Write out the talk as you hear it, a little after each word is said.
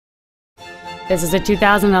This is a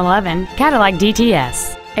 2011 Cadillac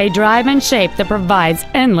DTS, a drive and shape that provides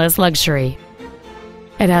endless luxury.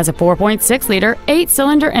 It has a 4.6-liter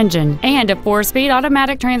 8-cylinder engine and a 4-speed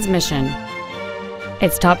automatic transmission.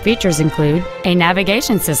 Its top features include a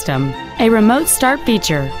navigation system, a remote start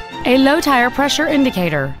feature, a low tire pressure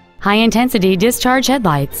indicator, high-intensity discharge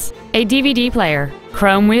headlights, a DVD player,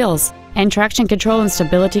 chrome wheels, and traction control and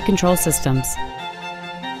stability control systems.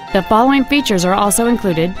 The following features are also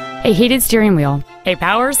included: a heated steering wheel, a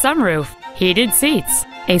power sunroof, heated seats,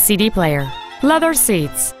 a CD player, leather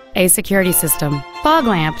seats, a security system, fog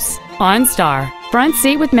lamps, OnStar, front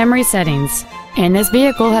seat with memory settings, and this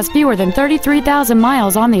vehicle has fewer than 33,000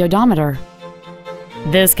 miles on the odometer.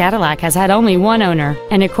 This Cadillac has had only one owner,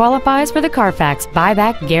 and it qualifies for the Carfax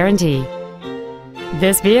buyback guarantee.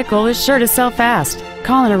 This vehicle is sure to sell fast.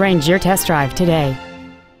 Call and arrange your test drive today.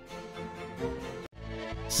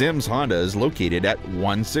 Sims Honda is located at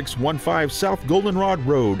 1615 South Goldenrod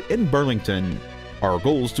Road in Burlington. Our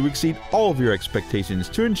goal is to exceed all of your expectations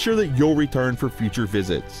to ensure that you'll return for future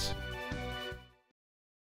visits.